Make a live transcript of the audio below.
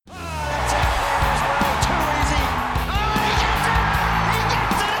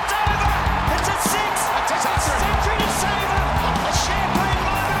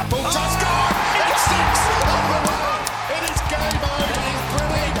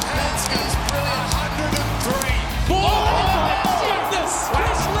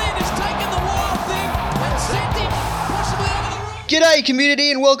G'day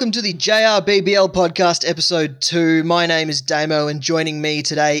community and welcome to the JRBBL podcast episode 2. My name is Damo and joining me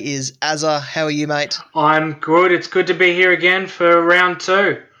today is Azza. How are you, mate? I'm good. It's good to be here again for round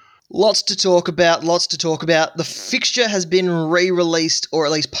 2. Lots to talk about. The fixture has been re-released, or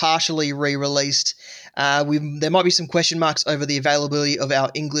at least partially re-released. There might be some question marks over the availability of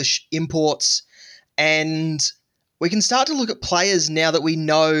our English imports, and we can start to look at players now that we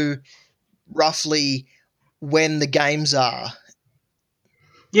know roughly when the games are.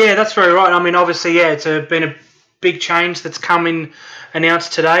 Yeah, that's very right. I mean, obviously, it's been a big change that's come in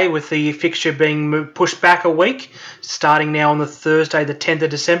announced today with the fixture being pushed back a week, starting now on the Thursday, the 10th of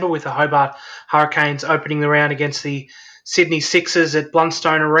December, with the Hobart Hurricanes opening the round against the Sydney Sixers at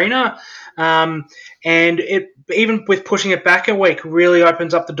Blundstone Arena. And even with pushing it back a week, really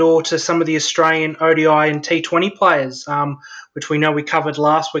opens up the door to some of the Australian ODI and T20 players, which we know we covered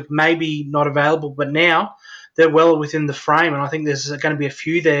last week, maybe not available, but now they're well within the frame, and I think there's going to be a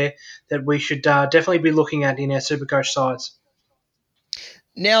few there that we should definitely be looking at in our Supercoach sides.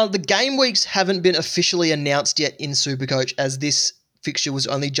 Now, the game weeks haven't been officially announced yet in Supercoach, as this fixture was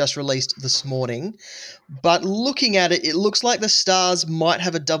only just released this morning. But looking at it, it looks like the Stars might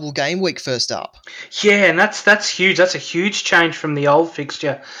have a double game week first up. Yeah, and that's huge. That's a huge change from the old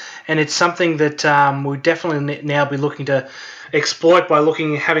fixture, and it's something that we'll definitely now be looking to exploit by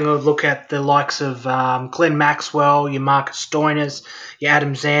having a look at the likes of Glenn Maxwell, your Marcus Stoinis, your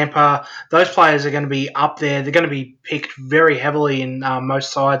Adam Zampa. Those players are going to be up there. They're going to be picked very heavily in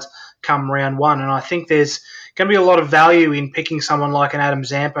most sides come round 1, and I think there's going to be a lot of value in picking someone like an Adam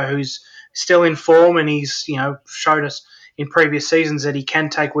Zampa who's still in form, and he's showed us in previous seasons that he can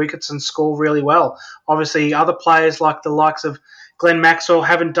take wickets and score really well. Obviously, other players like the likes of Glenn Maxwell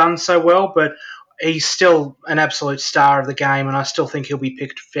haven't done so well, but he's still an absolute star of the game, and I still think he'll be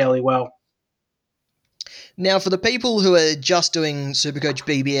picked fairly well. Now, for the people who are just doing Supercoach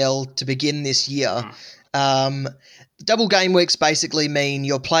BBL to begin this year, double game weeks basically mean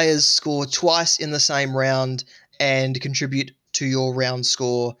your players score twice in the same round and contribute to your round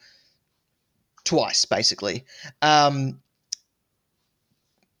score twice, basically. I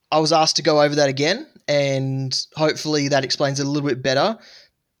was asked to go over that again, and hopefully that explains it a little bit better.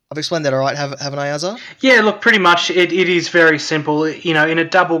 I've explained that all right, haven't I, Azza? Yeah, look, pretty much it is very simple. In a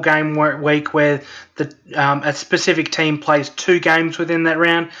double game week where a specific team plays 2 games within that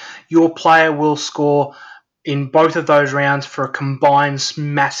round, your player will score in both of those rounds for a combined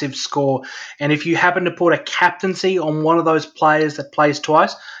massive score. And if you happen to put a captaincy on one of those players that plays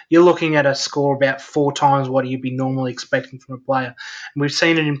twice, you're looking at a score about 4 times what you'd be normally expecting from a player. And we've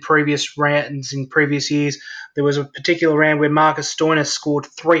seen it in previous rounds in previous years. There was a particular round where Marcus Stoinis scored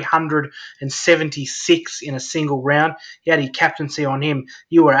 376 in a single round. You had your captaincy on him.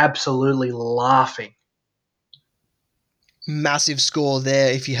 You were absolutely laughing. Massive score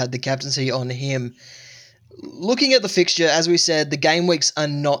there if you had the captaincy on him. Looking at the fixture, as we said, the game weeks are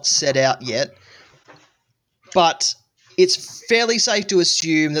not set out yet, but it's fairly safe to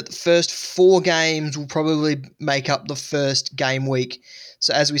assume that the first 4 games will probably make up the first game week.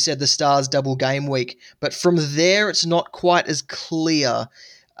 So as we said, the Stars double game week. But from there, it's not quite as clear.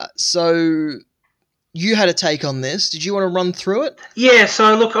 So you had a take on this. Did you want to run through it? Yeah,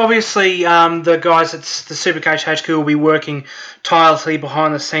 so look, obviously the guys at the Supercoach HQ will be working tirelessly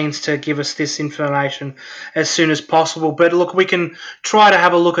behind the scenes to give us this information as soon as possible. But look, we can try to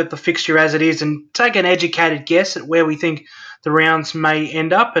have a look at the fixture as it is and take an educated guess at where we think the rounds may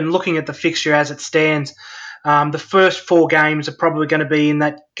end up. And looking at the fixture as it stands, the first 4 games are probably going to be in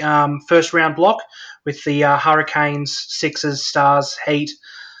that first round block with the Hurricanes, Sixers, Stars, Heat,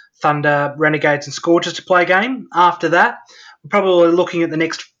 Thunder, Renegades and Scorchers to play a game. After that, we're probably looking at the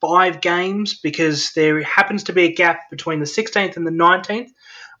next 5 games because there happens to be a gap between the 16th and the 19th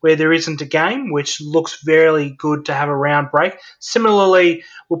where there isn't a game, which looks very good to have a round break. Similarly,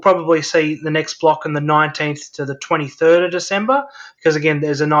 we'll probably see the next block on the 19th to the 23rd of December because, again,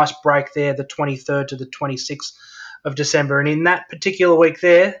 there's a nice break there, the 23rd to the 26th of December. And in that particular week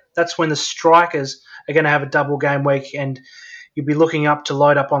there, that's when the Strikers are going to have a double game week, and you'll be looking up to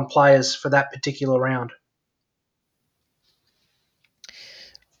load up on players for that particular round.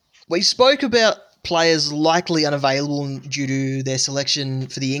 We spoke about players likely unavailable due to their selection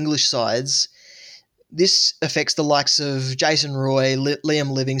for the English sides. This affects the likes of Jason Roy,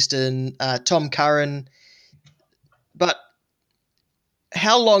 Liam Livingston, Tom Curran. But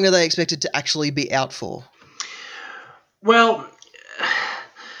how long are they expected to actually be out for? Well,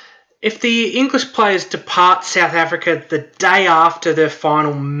 if the English players depart South Africa the day after their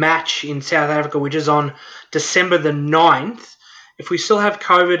final match in South Africa, which is on December the 9th, if we still have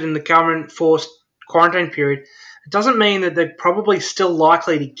COVID and the government-forced quarantine period, it doesn't mean that they're probably still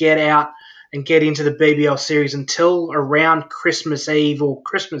likely to get out and get into the BBL series until around Christmas Eve or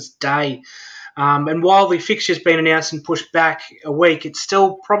Christmas Day. And while the fixture's been announced and pushed back a week, it's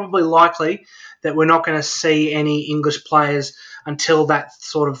still probably likely that we're not going to see any English players until that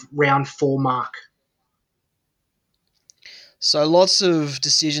sort of round 4 mark. So lots of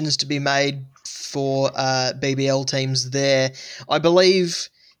decisions to be made for BBL teams there. I believe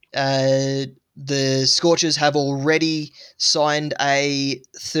the Scorchers have already signed a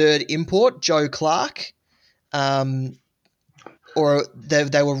third import, Joe Clark. Or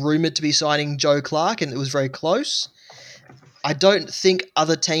they were rumoured to be signing Joe Clark, and it was very close. I don't think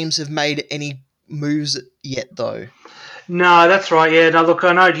other teams have made any moves yet, though. No, that's right. Yeah, no, look,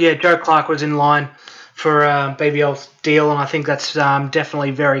 I know. Yeah, Joe Clark was in line for BBL's deal, and I think that's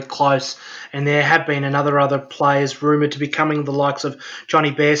definitely very close. And there have been other players rumoured to be coming, the likes of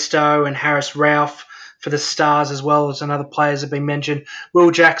Johnny Bairstow and Harris Ralph for the Stars, as well as another players have been mentioned. Will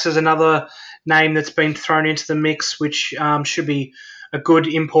Jacks is another name that's been thrown into the mix, which should be a good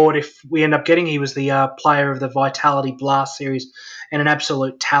import if we end up getting. He was the player of the Vitality Blast series and an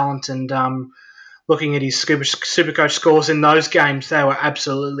absolute talent, and looking at his Supercoach scores in those games, they were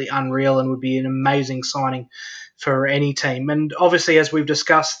absolutely unreal and would be an amazing signing for any team. And obviously, as we've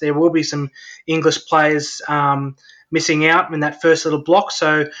discussed, there will be some English players missing out in that first little block.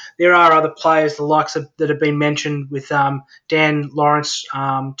 So there are other players, the likes of that have been mentioned with Dan Lawrence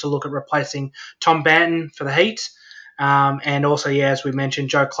to look at replacing Tom Banton for the Heat. And also, as we mentioned,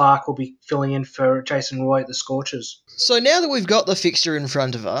 Joe Clark will be filling in for Jason Roy at the Scorchers. So now that we've got the fixture in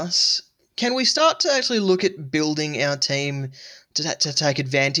front of us, can we start to actually look at building our team to take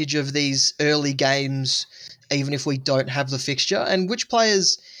advantage of these early games, even if we don't have the fixture? And which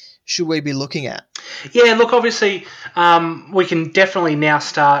players should we be looking at? Yeah, look, obviously, we can definitely now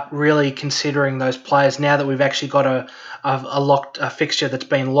start really considering those players now that we've actually got a fixture that's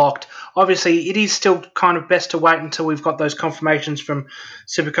been locked. Obviously, it is still kind of best to wait until we've got those confirmations from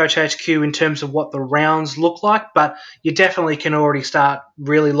Supercoach HQ in terms of what the rounds look like, but you definitely can already start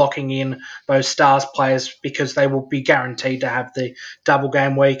really locking in those Stars players because they will be guaranteed to have the double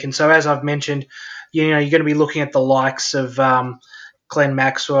game week. And so, as I've mentioned, you're going to be looking at the likes of Glenn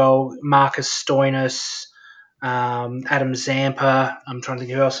Maxwell, Marcus Stoinis, Adam Zampa. I'm trying to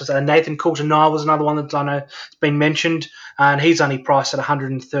think who else was there. Nathan Coulter-Nile was another one that I know has been mentioned, and he's only priced at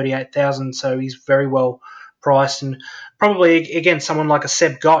 $138,000, so he's very well priced. And probably again someone like a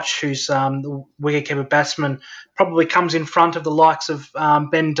Seb Gotch, who's the wicketkeeper batsman, probably comes in front of the likes of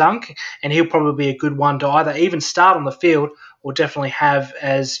Ben Dunk, and he'll probably be a good one to either even start on the field or definitely have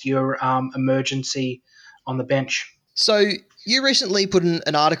as your emergency on the bench. So you recently put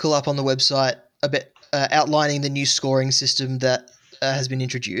an article up on the website a bit outlining the new scoring system that has been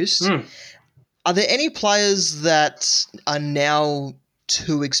introduced. Are there any players that are now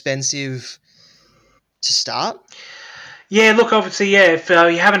too expensive to start? Yeah, look, obviously, if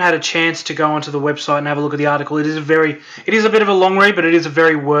you haven't had a chance to go onto the website and have a look at the article, it is a bit of a long read, but it is a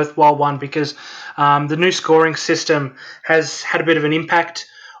very worthwhile one because the new scoring system has had a bit of an impact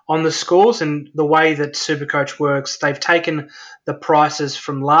on the scores and the way that Supercoach works. They've taken the prices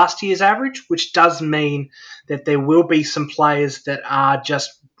from last year's average, which does mean that there will be some players that are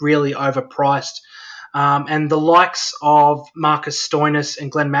just really overpriced. And the likes of Marcus Stoinis and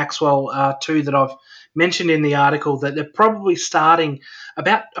Glenn Maxwell are two that I've mentioned in the article that they're probably starting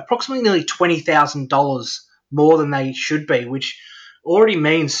about approximately nearly $20,000 more than they should be, which already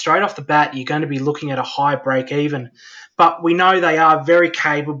means straight off the bat you're going to be looking at a high break even. But we know they are very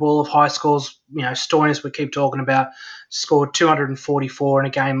capable of high scores. Stoinis, we keep talking about, scored 244 in a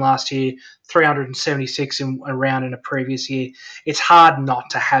game last year, 376 in a round in a previous year. It's hard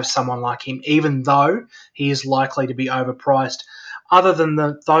not to have someone like him, even though he is likely to be overpriced. Other than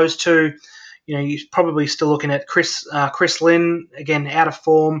those two, you're probably still looking at Chris Lynn, again, out of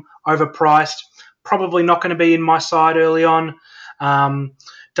form, overpriced, probably not going to be in my side early on.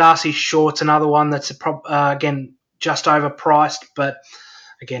 Darcy Short's another one that's, again, just overpriced, but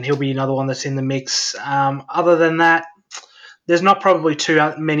again, he'll be another one that's in the mix. Other than that, there's not probably too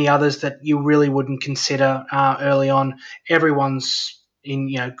many others that you really wouldn't consider early on. Everyone's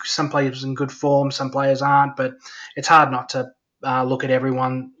in, some players in good form, some players aren't, but it's hard not to look at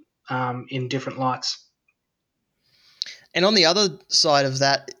everyone in different lights. And on the other side of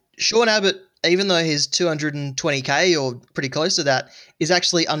that, Sean Abbott, even though he's 220k or pretty close to that, is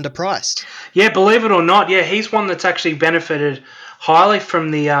actually underpriced. Yeah, believe it or not, he's one that's actually benefited highly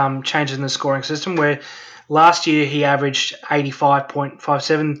from the changes in the scoring system, where last year he averaged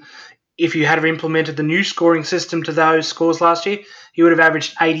 85.57. If you had implemented the new scoring system to those scores last year, he would have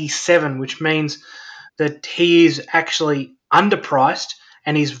averaged 87, which means that he is actually underpriced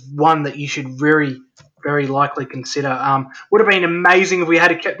and he's one that you should very, very likely consider. Would have been amazing if we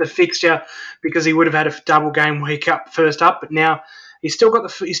had kept the fixture because he would have had a double game week up first up, but now he's still got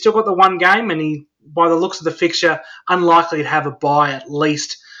the one game, and he, by the looks of the fixture, unlikely to have a bye at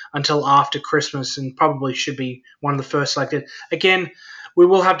least until after Christmas, and probably should be one of the first selected. Again, we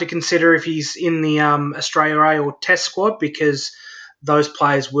will have to consider if he's in the Australia A or Test squad because those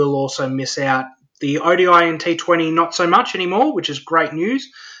players will also miss out. The ODI and T20 not so much anymore, which is great news.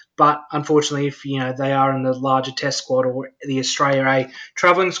 But unfortunately, if they are in the larger Test squad or the Australia A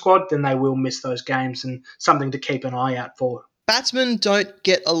travelling squad, then they will miss those games, and something to keep an eye out for. Batsmen don't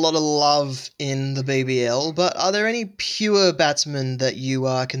get a lot of love in the BBL, but are there any pure batsmen that you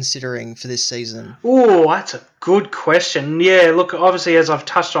are considering for this season? Oh, that's a good question. Yeah, look, obviously, as I've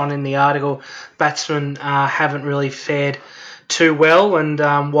touched on in the article, batsmen haven't really fared too well, and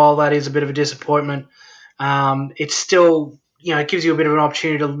while that is a bit of a disappointment, it's still, it gives you a bit of an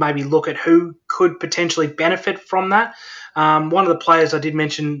opportunity to maybe look at who could potentially benefit from that. One of the players I did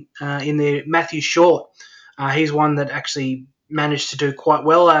mention in there, Matthew Short, he's one that actually managed to do quite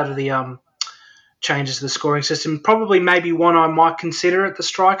well out of the changes to the scoring system. Probably maybe one I might consider at the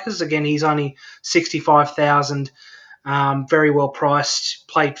strikers. Again, he's only 65,000, very well priced,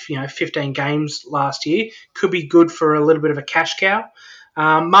 played 15 games last year. Could be good for a little bit of a cash cow.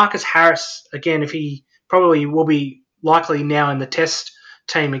 Marcus Harris, again, if he probably will be likely now in the Test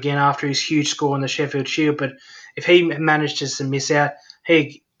team again after his huge score in the Sheffield Shield, but if he manages to miss out,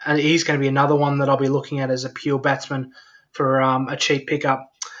 he's going to be another one that I'll be looking at as a pure batsman for a cheap pickup.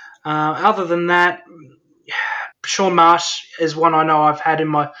 Other than that, Shaun Marsh is one I know I've had in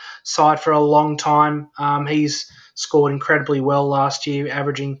my side for a long time. He's scored incredibly well last year,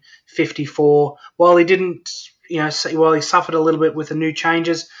 averaging 54. While he didn't, while he suffered a little bit with the new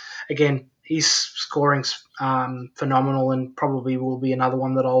changes, again, his scoring's phenomenal and probably will be another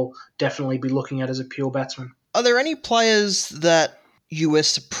one that I'll definitely be looking at as a pure batsman. Are there any players that you were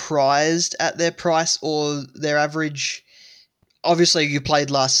surprised at their price or their average? Obviously, you played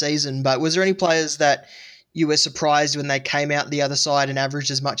last season, but was there any players that you were surprised when they came out the other side and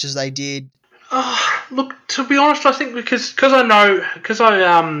averaged as much as they did? Look, to be honest, I think because I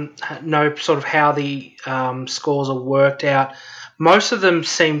know sort of how the scores are worked out. Most of them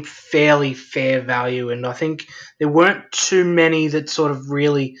seem fairly fair value, and I think there weren't too many that sort of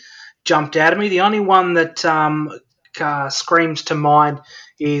really jumped out at me. The only one that screams to mind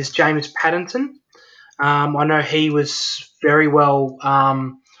is James Paddington. I know he was very well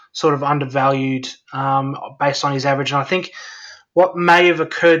sort of undervalued based on his average, and I think what may have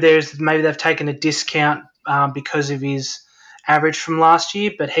occurred there is maybe they've taken a discount because of his average from last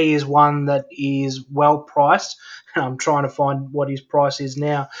year, but he is one that is well priced. I'm trying to find what his price is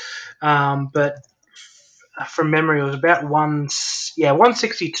now, but from memory, it was about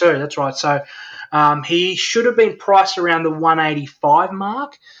 162. That's right. So he should have been priced around the 185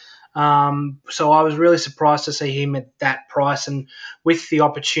 mark. So I was really surprised to see him at that price, and with the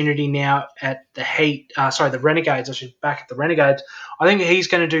opportunity now at the the Renegades, I should back at the Renegades. I think he's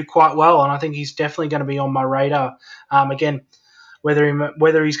going to do quite well, and I think he's definitely going to be on my radar. Again,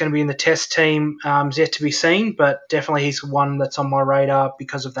 whether he's going to be in the Test team is yet to be seen, but definitely he's one that's on my radar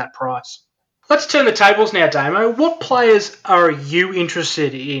because of that price. Let's turn the tables now, Damo. What players are you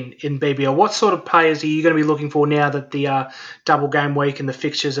interested in BBL? What sort of players are you going to be looking for now that the double game week and the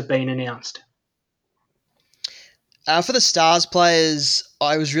fixtures have been announced? For the Stars players,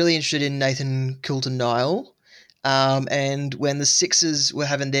 I was really interested in Nathan Coulter-Nile. And when the Sixers were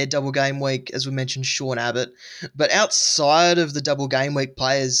having their double game week, as we mentioned, Sean Abbott. But outside of the double game week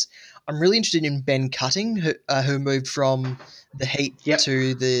players, I'm really interested in Ben Cutting, who moved from the Heat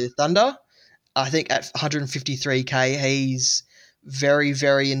to the Thunder. I think at 153k, he's very,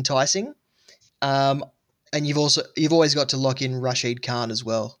 very enticing. And you've always got to lock in Rashid Khan as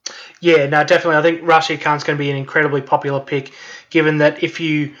well. Yeah, no, definitely. I think Rashid Khan's going to be an incredibly popular pick, given that if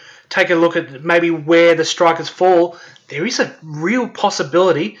you take a look at maybe where the strikers fall, there is a real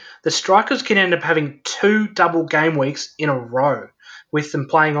possibility the strikers can end up having 2 double game weeks in a row, with them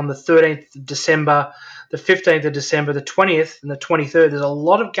playing on the 13th of December, the 15th of December, the 20th, and the 23rd. There's a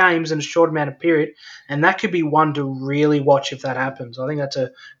lot of games in a short amount of period, and that could be one to really watch if that happens. I think that's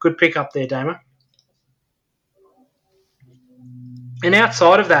a good pick up there, Damo. And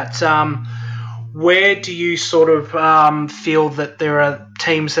outside of that, where do you sort of feel that there are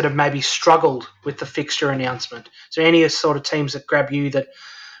teams that have maybe struggled with the fixture announcement? Is there any sort of teams that grab you that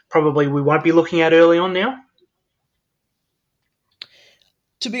probably we won't be looking at early on now?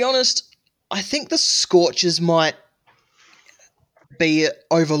 To be honest, I think the Scorchers might be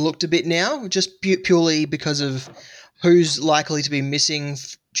overlooked a bit now, just purely because of who's likely to be missing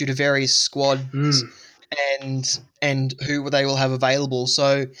due to various squads and who they will have available.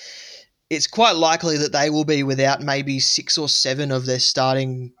 So it's quite likely that they will be without maybe 6 or 7 of their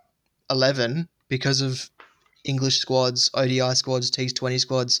starting 11 because of English squads, ODI squads, T20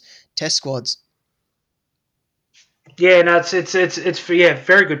 squads, Test squads. Yeah, no, it's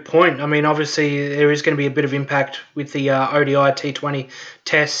very good point. I mean, obviously there is going to be a bit of impact with the ODI T20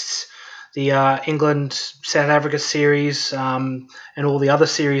 tests, the England South Africa series, and all the other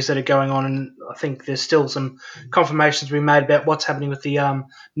series that are going on. And I think there's still some confirmations to be made about what's happening with the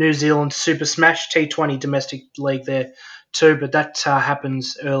New Zealand Super Smash T20 domestic league there too. But that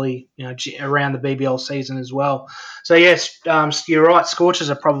happens early, around the BBL season as well. So yes, you're right. Scorchers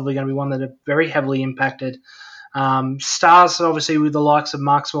are probably going to be one that are very heavily impacted. Stars, obviously, with the likes of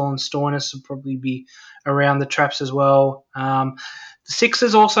Maxwell and Stoinis, will probably be around the traps as well. The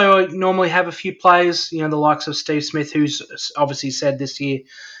Sixers also normally have a few players, the likes of Steve Smith, who's obviously said this year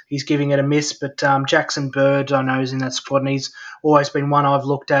he's giving it a miss, but Jackson Bird, I know, is in that squad, and he's always been one I've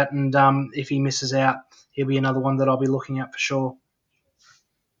looked at, and if he misses out, he'll be another one that I'll be looking at for sure.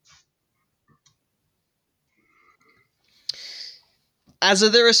 As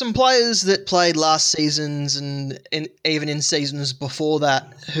there are some players that played last seasons and even in seasons before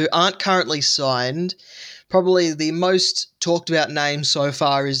that who aren't currently signed. Probably the most talked about name so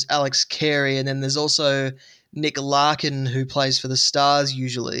far is Alex Carey, and then there's also Nick Larkin, who plays for the Stars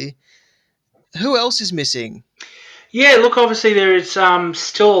usually. Who else is missing? Yeah, look, obviously there is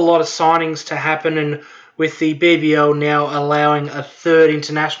still a lot of signings to happen, and with the BBL now allowing a third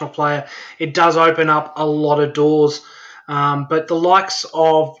international player, it does open up a lot of doors. But the likes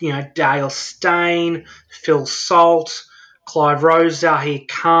of Dale Steyn, Phil Salt, Clive Rose, Zahir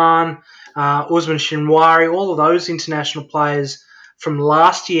Khan, Usman Shinwari, all of those international players from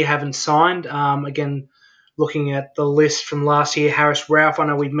last year haven't signed. Again, looking at the list from last year, Harris Ralph, I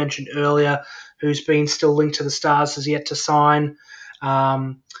know we've mentioned earlier, who's been still linked to the Stars, has yet to sign.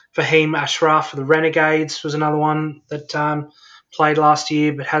 Fahim Ashraf for the Renegades was another one that played last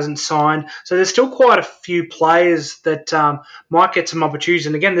year but hasn't signed. So there's still quite a few players that might get some opportunities.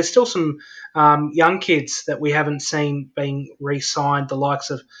 And again, there's still some young kids that we haven't seen being re-signed, the likes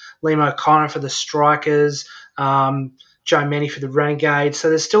of Liam O'Connor for the Strikers, Joe Manny for the Renegades. So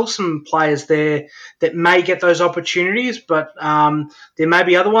there's still some players there that may get those opportunities, but there may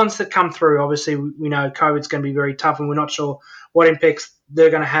be other ones that come through. Obviously, we know COVID's going to be very tough, and we're not sure what impacts they're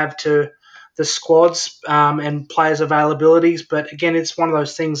going to have to the squads and players' availabilities. But again, it's one of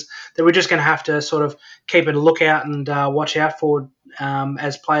those things that we're just going to have to sort of keep a lookout and watch out for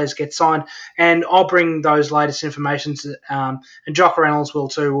as players get signed. And I'll bring those latest informations, and Jock Reynolds will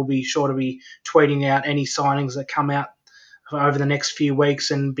too. We'll be sure to be tweeting out any signings that come out over the next few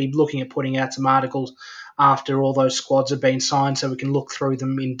weeks and be looking at putting out some articles after all those squads have been signed so we can look through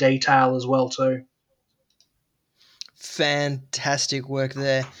them in detail as well too. Fantastic work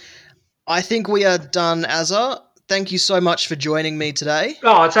there. I think we are done, Azza. Thank you so much for joining me today.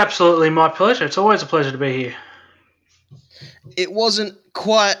 Oh, it's absolutely my pleasure. It's always a pleasure to be here. It wasn't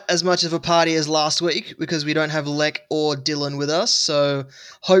quite as much of a party as last week because we don't have Lek or Dylan with us, so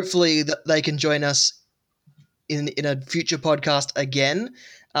hopefully they can join us in a future podcast again.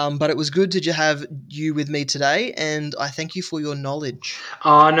 But it was good to have you with me today, and I thank you for your knowledge.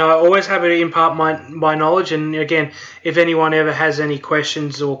 No, always happy to impart my knowledge. And again, if anyone ever has any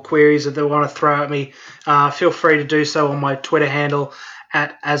questions or queries that they want to throw at me, feel free to do so on my Twitter handle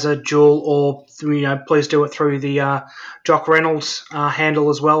 @AzaJewel, or please do it through the Jock Reynolds handle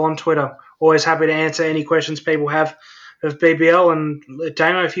as well on Twitter. Always happy to answer any questions people have of BBL. And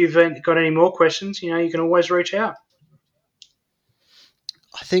Damo, if you've got any more questions, you can always reach out.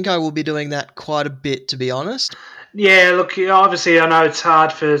 I think I will be doing that quite a bit, to be honest. Yeah, look, obviously I know it's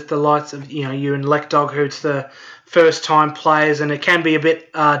hard for the likes of you and Lekdog, who's the first-time players, and it can be a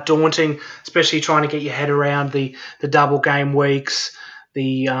bit daunting, especially trying to get your head around the double game weeks,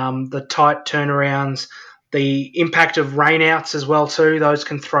 the tight turnarounds, the impact of rainouts as well too. Those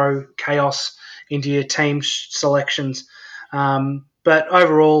can throw chaos into your team selections. But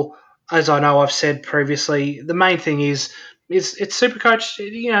overall, as I know I've said previously, the main thing is it's Supercoach.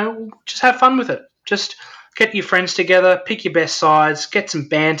 Just have fun with it. Just get your friends together, pick your best sides, get some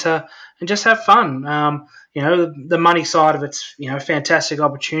banter, and just have fun. The money side of it's a fantastic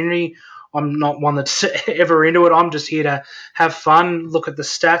opportunity. I'm not one that's ever into it. I'm just here to have fun, look at the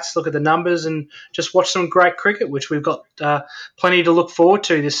stats, look at the numbers, and just watch some great cricket, which we've got plenty to look forward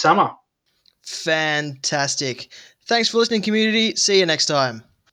to this summer. Fantastic. Thanks for listening, community. See you next time.